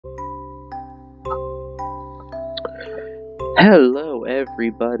Hello,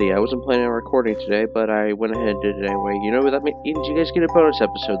 everybody. I wasn't planning on recording today, but I went ahead and did it anyway. You know, that means you guys get a bonus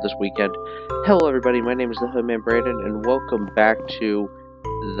episode this weekend. Hello, everybody. My name is the Hoodman Brandon, and welcome back to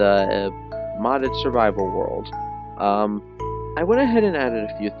the modded survival world. I went ahead and added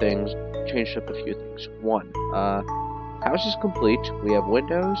a few things, changed up a few things. One, house is complete. We have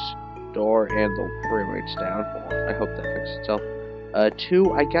windows, door, and the frame rate's down. I hope that fixes itself.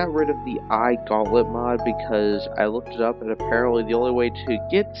 Two, I got rid of the Eye Gauntlet mod because I looked it up and apparently the only way to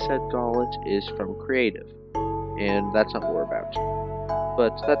get said gauntlet is from creative. And that's not what we're about.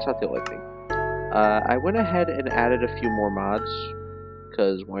 But that's not the only thing. I went ahead and added a few more mods,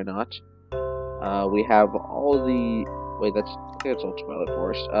 because why not? We have all the... Wait, I think that's all Twilight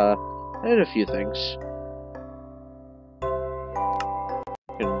Forest. I added a few things.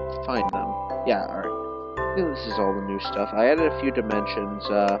 You can find them. Yeah, alright. I think this is all the new stuff. I added a few dimensions.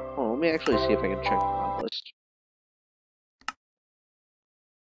 Let me actually see if I can check the mod list.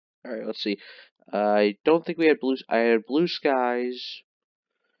 Alright, let's see. I don't think we had blue... I had Blue Skies,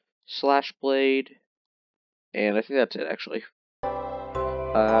 Slash Blade, and I think that's it, actually.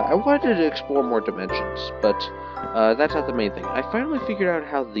 I wanted to explore more dimensions, but that's not the main thing. I finally figured out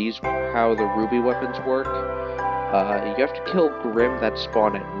how the ruby weapons work. You have to kill Grimm that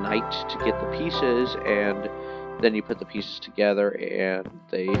spawn at night to get the pieces, and then you put the pieces together, and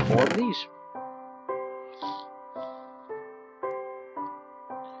they form these.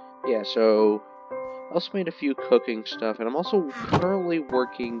 Yeah, so I also made a few cooking stuff, and I'm also currently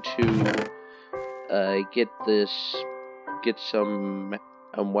working to get some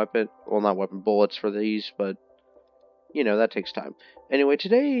bullets for these, but you know, that takes time. Anyway,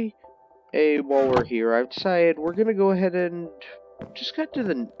 today, while we're here, I've decided we're gonna go ahead and just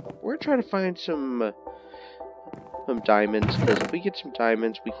we're trying to find some diamonds, because if we get some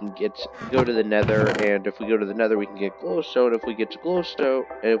diamonds, we can go to the Nether, and if we go to the Nether, we can get glowstone. If we get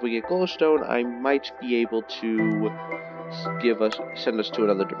glowstone, I might be able to send us to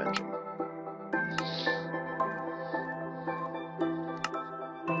another dimension.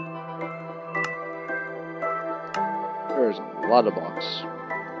 There's a lot of blocks.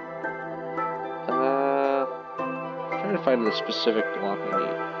 Trying to find the specific block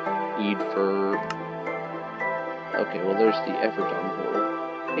I need for. Okay, well, there's the Everdon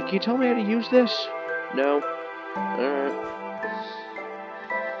portal. Hey, can you tell me how to use this? No? Alright.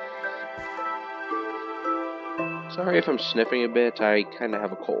 Sorry if I'm sniffing a bit, I kinda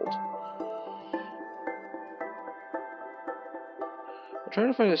have a cold. I'm trying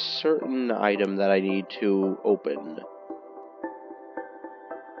to find a certain item that I need to open.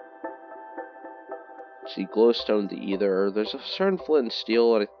 See, glowstone to either. There's a certain flint and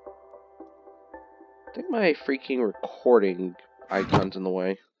steel, and I think my freaking recording icon's in the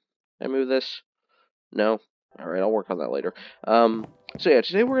way. Can I move this? No? Alright, I'll work on that later. So yeah,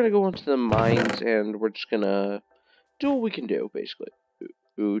 today we're gonna go into the mines, and we're just gonna do what we can do, basically.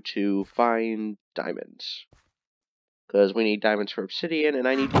 To find diamonds. Because we need diamonds for obsidian, and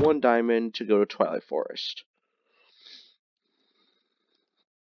I need 1 diamond to go to Twilight Forest.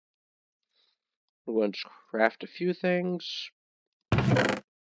 We're going to craft a few things.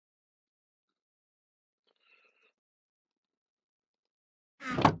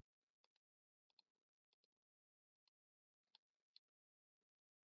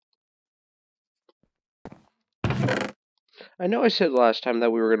 I know I said last time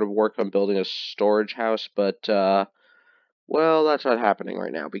that we were going to work on building a storage house, but, well, that's not happening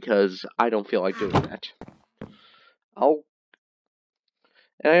right now, because I don't feel like doing that.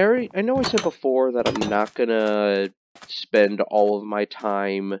 I know I said before that I'm not gonna spend all of my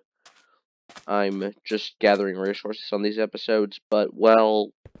time I'm just gathering resources on these episodes, but,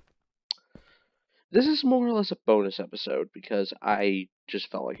 well, this is more or less a bonus episode, because I just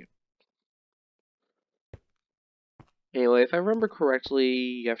felt like it. Anyway, if I remember correctly,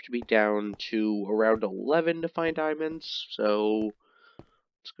 you have to be down to around 11 to find diamonds, so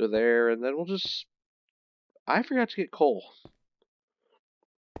let's go there, and then I forgot to get coal.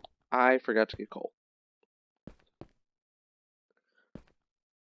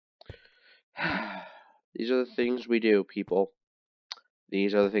 These are the things we do, people.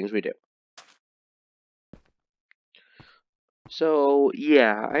 These are the things we do. So,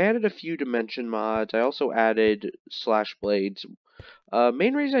 yeah, I added a few dimension mods. I also added slash blades.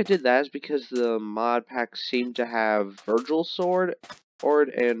 Main reason I did that is because the mod pack seemed to have Virgil sword,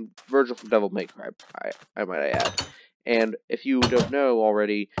 and Virgil from Devil May Cry, I might add. And if you don't know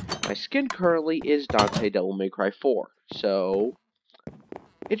already, my skin currently is Dante Devil May Cry 4. So,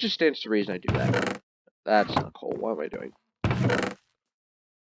 it just stands to reason I do that. That's not cool. What am I doing?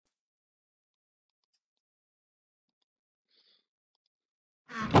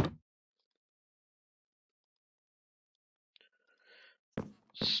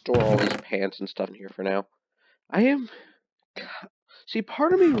 Store all these pants and stuff in here for now. See,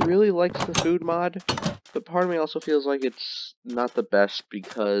 part of me really likes the food mod, but part of me also feels like it's not the best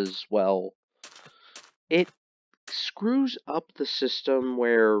because, well, it screws up the system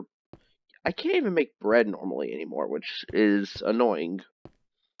where I can't even make bread normally anymore, which is annoying.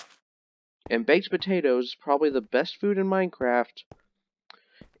 And baked potatoes, probably the best food in Minecraft,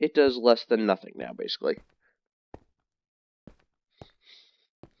 it does less than nothing now, basically.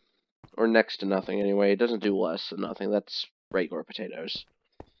 Or next to nothing, anyway. It doesn't do less than nothing. That's regular potatoes.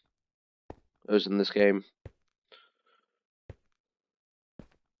 Those in this game.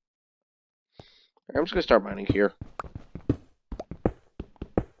 I'm just gonna start mining here.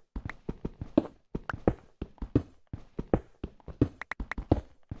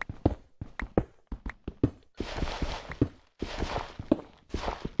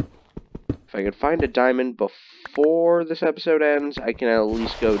 If I can find a diamond before this episode ends, I can at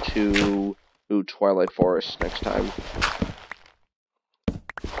least go to Twilight Forest next time.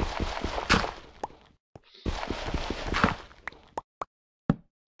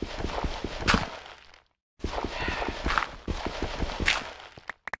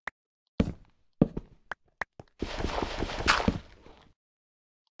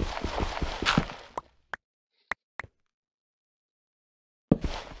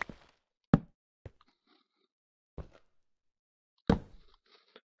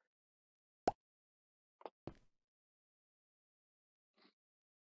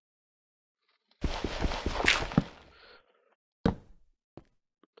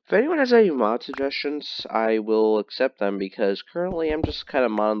 If anyone has any mod suggestions, I will accept them because currently I'm just kind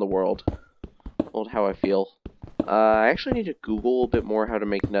of modding the world. How I feel. I actually need to Google a bit more how to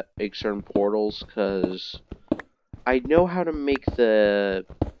make certain portals because I know how to make the.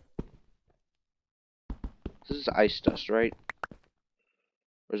 This is ice dust, right?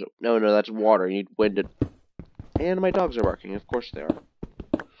 Or is it? No, that's water. You need wind to. And my dogs are barking. Of course they are.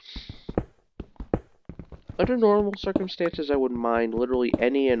 Under normal circumstances, I wouldn't mind literally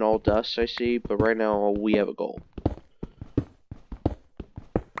any and all dust I see, but right now we have a goal.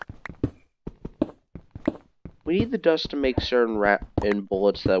 We need the dust to make certain and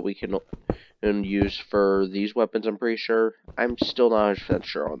bullets that we can use for these weapons, I'm pretty sure. I'm still not 100%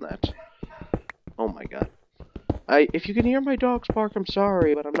 sure on that. Oh my god. If you can hear my dogs bark, I'm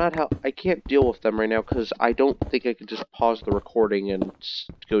sorry, but I can't deal with them right now because I don't think I can just pause the recording and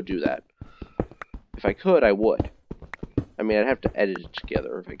go do that. If I could, I would. I mean, I'd have to edit it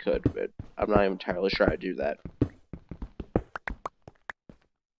together if I could, but I'm not entirely sure how to do that.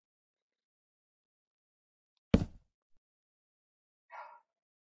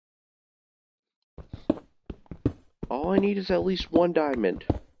 All I need is at least 1 diamond.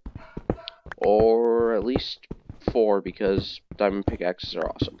 Or at least 4, because diamond pickaxes are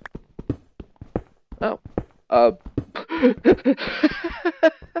awesome. Oh.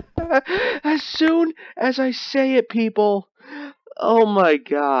 As soon as I say it, people. Oh my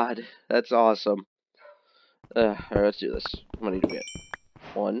god. That's awesome. Alright, let's do this. How many do we get?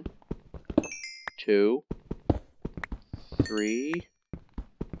 1, 2, 3,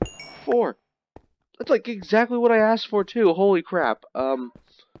 4. That's like exactly what I asked for too. Holy crap.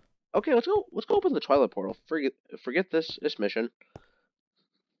 Okay, let's go open the Twilight Portal. Forget this mission.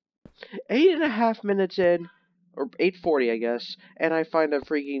 8.5 minutes in, or 8:40 I guess, and I find a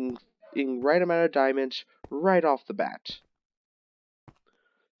freaking right amount of diamonds right off the bat.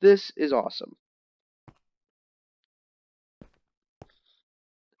 This is awesome.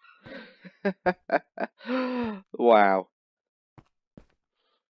 Wow.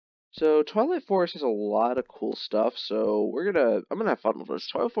 So Twilight Forest has a lot of cool stuff, so I'm gonna have fun with this.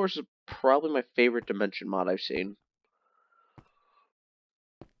 Twilight Forest is probably my favorite dimension mod I've seen.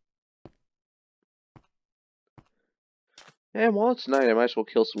 And while it's night, I might as well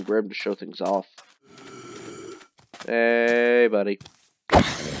kill some Grim to show things off. Hey, buddy.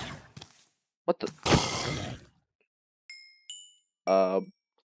 What the?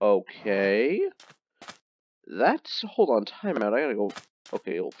 Okay. Hold on, timeout. I gotta go.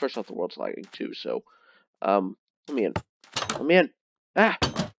 Okay, well, first off, the world's lagging too, so, let me in. Let me in. Ah!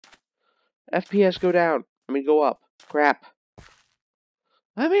 FPS go down. I mean, go up. Crap.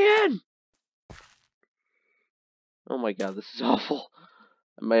 Let me in! Oh my god, this is awful.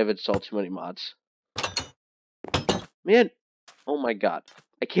 I might have installed too many mods. Man! Oh my god.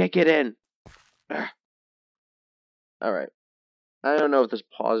 I can't get in. Alright. I don't know if this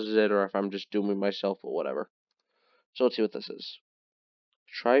pauses it or if I'm just dooming myself or whatever. So let's see what this is.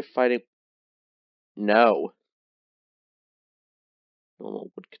 Try fighting. No.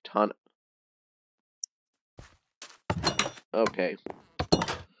 Normal wood katana. Okay.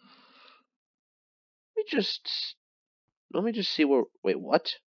 Let me just see where. Wait,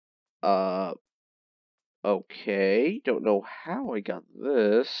 what? Okay. Don't know how I got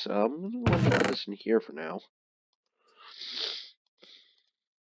this. I'm gonna put this in here for now.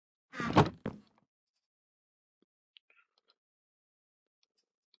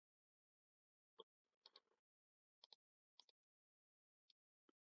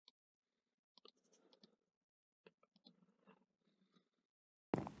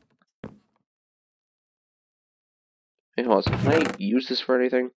 Hey, hold on. Can I use this for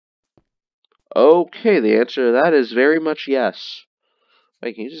anything? Okay, the answer to that is very much yes.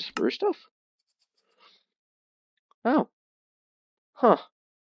 Wait, can you use this for stuff? Oh. Huh.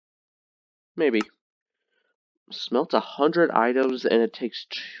 Maybe. Smelt 100 items and it takes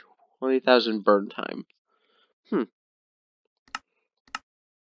 20,000 burn time.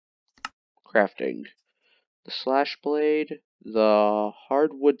 Crafting. The slash blade, the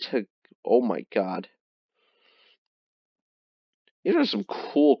hardwood to... Oh my god. These are some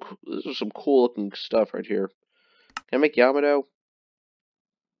cool... This is some cool looking stuff right here. Can I make Yamato?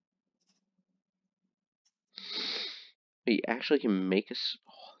 You actually can make us...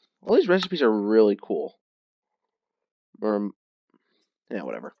 All these recipes are really cool. Yeah,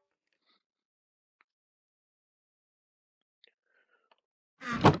 whatever.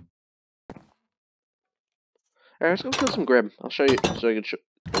 Alright, let's go kill some Grim. I'll show you so I can show...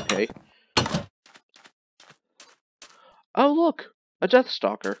 Okay. Oh, look! A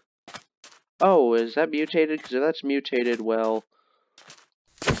Deathstalker. Oh, is that mutated? Because if that's mutated, well...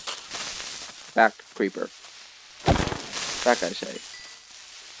 Back Creeper. Back, I say.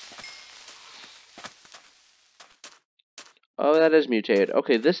 Oh, that is mutated.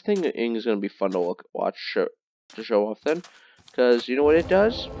 Okay, this thing is going to be fun to show off then. Because you know what it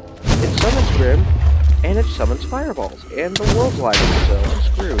does? It summons Grim, and it summons fireballs. And the world's lagging, so I'm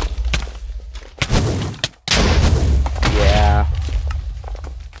screwed. Yeah.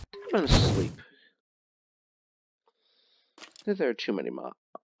 I'm gonna sleep. There are too many mods.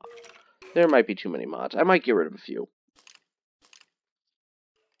 There might be too many mods. I might get rid of a few.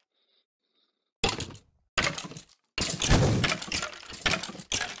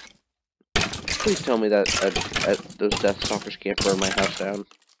 Please tell me that those Deathstalkers can't burn my house down.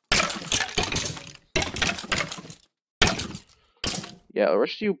 Yeah, the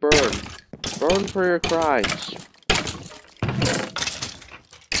rest of you burn. Burn for your crimes.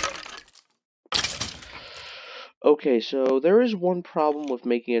 Okay, so there is one problem with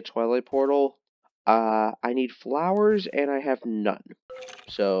making a Twilight Portal. I need flowers, and I have none.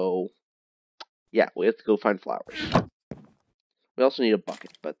 So, yeah, we have to go find flowers. We also need a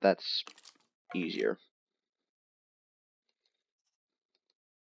bucket, but that's easier.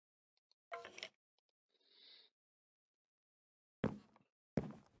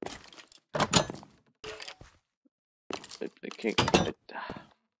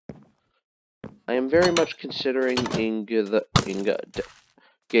 I am very much considering getting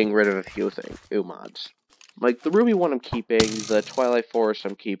rid of a few mods. Like, the Ruby one I'm keeping, the Twilight Forest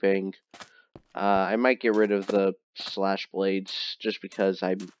I'm keeping. I might get rid of the Slash Blades, just because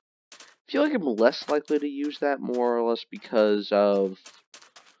I feel like I'm less likely to use that, more or less because of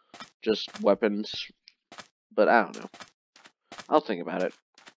just weapons. But I don't know. I'll think about it.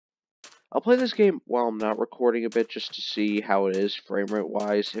 I'll play this game while I'm not recording a bit, just to see how it is frame rate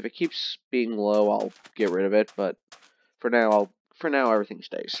wise. If it keeps being low, I'll get rid of it. But for now, everything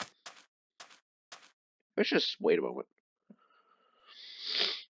stays. Let's just wait a moment.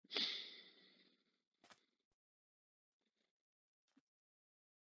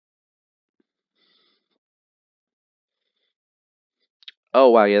 Oh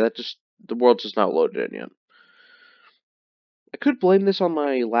wow, yeah, the world just not loaded in yet. I could blame this on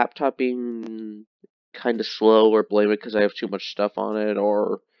my laptop being kind of slow, or blame it because I have too much stuff on it,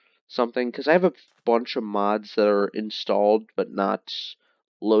 or something. Because I have a bunch of mods that are installed but not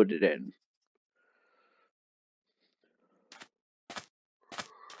loaded in.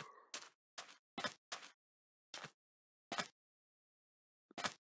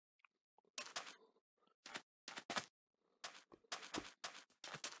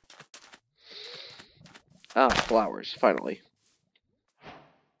 Ah, flowers, finally.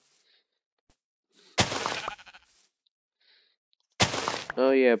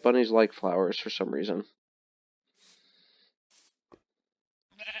 Oh yeah, bunnies like flowers for some reason.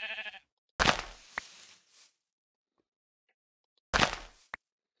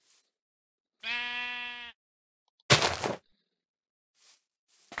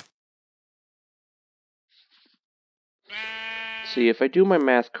 see, if I do my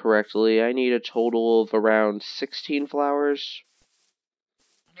math correctly, I need a total of around 16 flowers.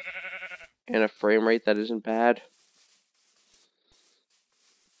 And a frame rate that isn't bad.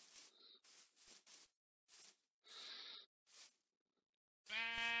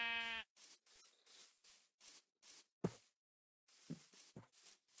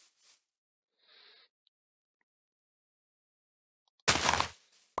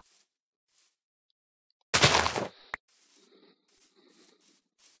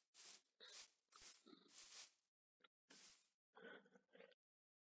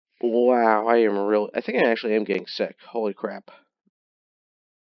 Wow, I think I actually am getting sick. Holy crap.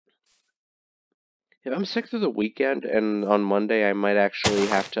 If I'm sick through the weekend, and on Monday I might actually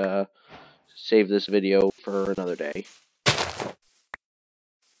have to save this video for another day. If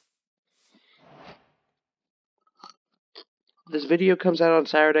this video comes out on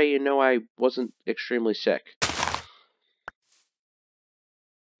Saturday, you know I wasn't extremely sick.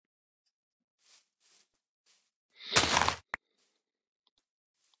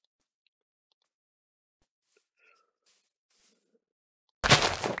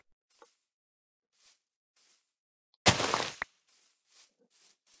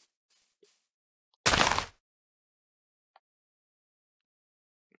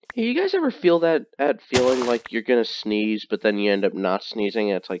 You guys ever feel that feeling like you're gonna sneeze, but then you end up not sneezing,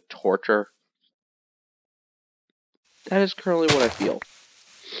 and it's like torture? That is currently what I feel.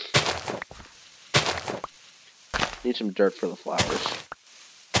 Need some dirt for the flowers.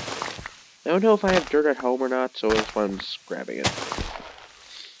 I don't know if I have dirt at home or not, so that's why I'm just grabbing it.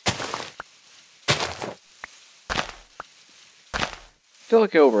 I feel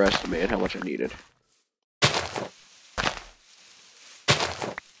like I overestimated how much I needed.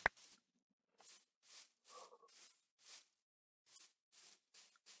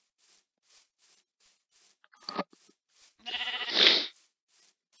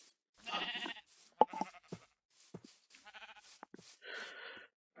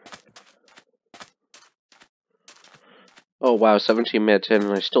 Oh wow, 17 minutes in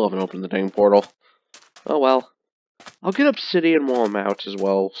and I still haven't opened the dang portal. Oh well. I'll get obsidian while I'm out as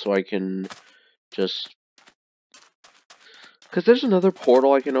well, so I can just... Because there's another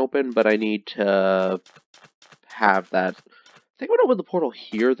portal I can open, but I need to have that... I think I'm going to open the portal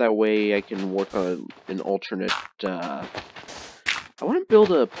here, that way I can work on an alternate... I want to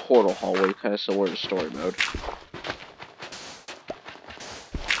build a portal hallway, kind of similar to story mode.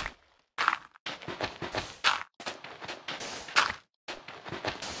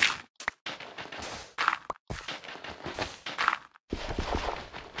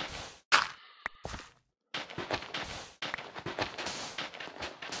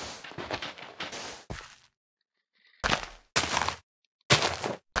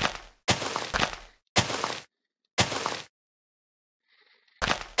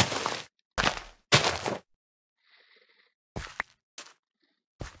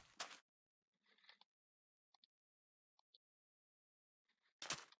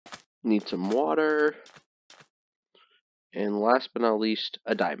 Need some water. And last but not least,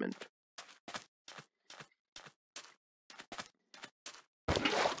 a diamond. It's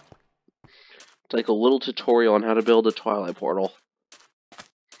like a little tutorial on how to build a Twilight portal.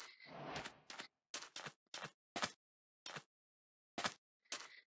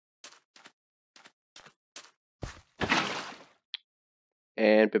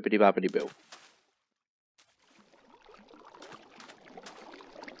 And bippity boppity boo.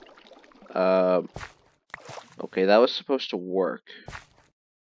 Okay, that was supposed to work.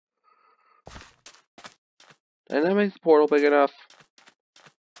 Didn't that make the portal big enough?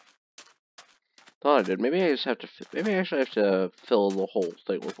 Thought I did. Maybe I just have to. Maybe I actually have to fill the whole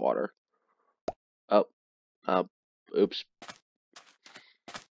thing with water. Oh, oops.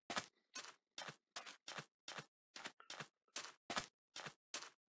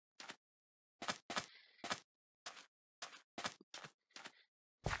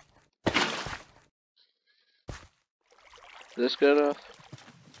 Is this good enough?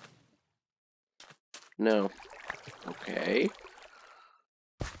 No. Okay.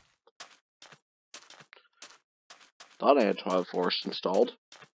 Thought I had Twilight Forest installed.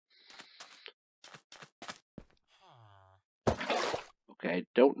 Okay, I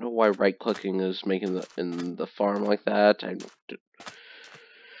don't know why right-clicking is making in the farm like that.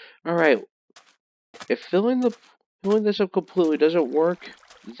 Alright. If filling this up completely doesn't work,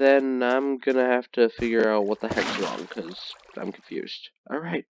 then I'm gonna have to figure out what the heck's wrong, because I'm confused.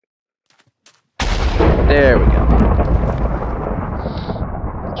 Alright. There we go.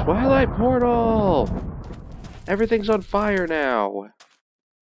 Twilight Portal! Everything's on fire now!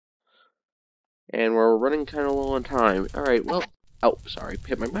 And we're running kind of low on time. Alright, well, Oh, sorry,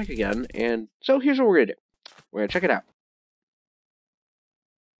 hit my mic again. And so here's what we're gonna do. We're gonna check it out.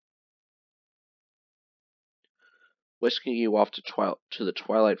 Whisking you off to the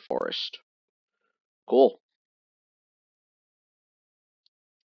Twilight Forest. Cool.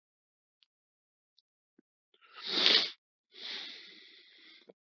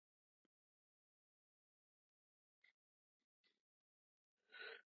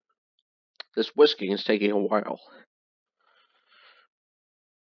 This whisking is taking a while.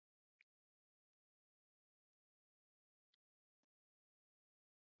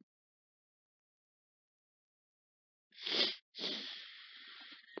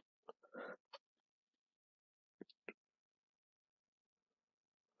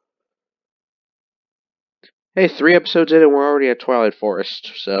 Hey, 3 episodes in and we're already at Twilight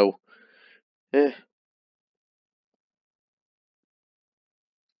Forest, so... I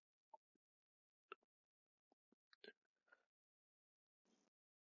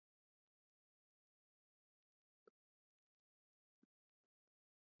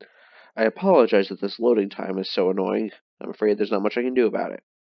apologize that this loading time is so annoying. I'm afraid there's not much I can do about it.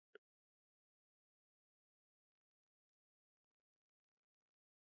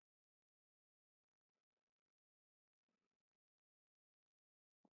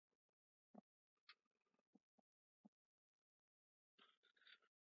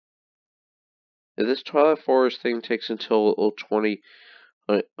 If this Twilight Forest thing takes until 20...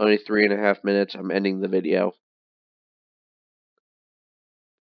 only 3.5 minutes, I'm ending the video.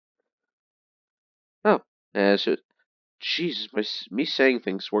 Oh, so... Jesus, me saying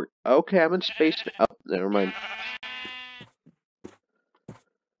things work. Okay, I'm in space now. Oh, never mind.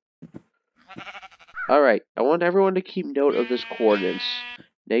 Alright, I want everyone to keep note of this coordinates.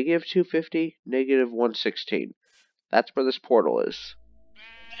 -250, -116. That's where this portal is.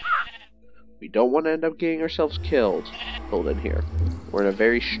 We don't want to end up getting ourselves killed in here. We're in a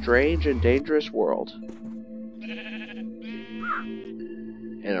very strange and dangerous world.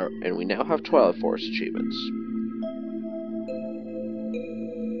 And we now have Twilight Forest achievements.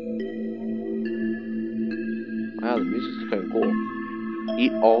 Wow, the music's kind of cool.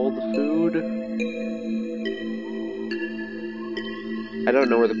 Eat all the food. I don't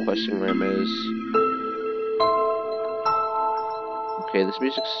know where the questing room is. Okay, this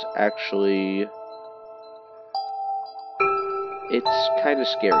music's actually... it's kind of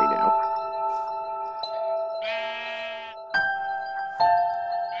scary now.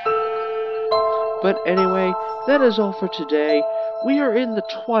 But anyway, that is all for today. We are in the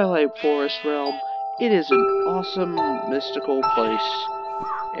Twilight Forest realm. It is an awesome, mystical place.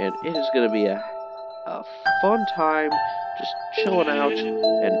 And it is going to be a fun time just chilling out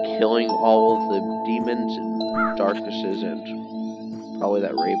and killing all of the demons and darknesses and probably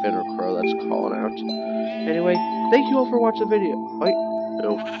that raven or crow that's calling out. Anyway, thank you all for watching the video. Let me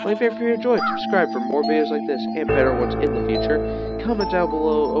know if you enjoyed. Subscribe for more videos like this and better ones in the future. Comment down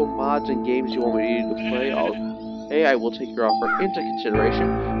below mods and games you want me to play. I will take your offer into consideration.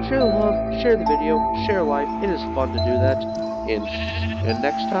 Share the love, share the video, share life. It is fun to do that. And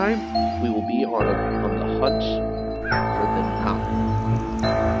next time, we will be on the hunt for the Nine.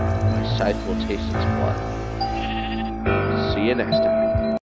 My scythe will taste its blood. See you next time.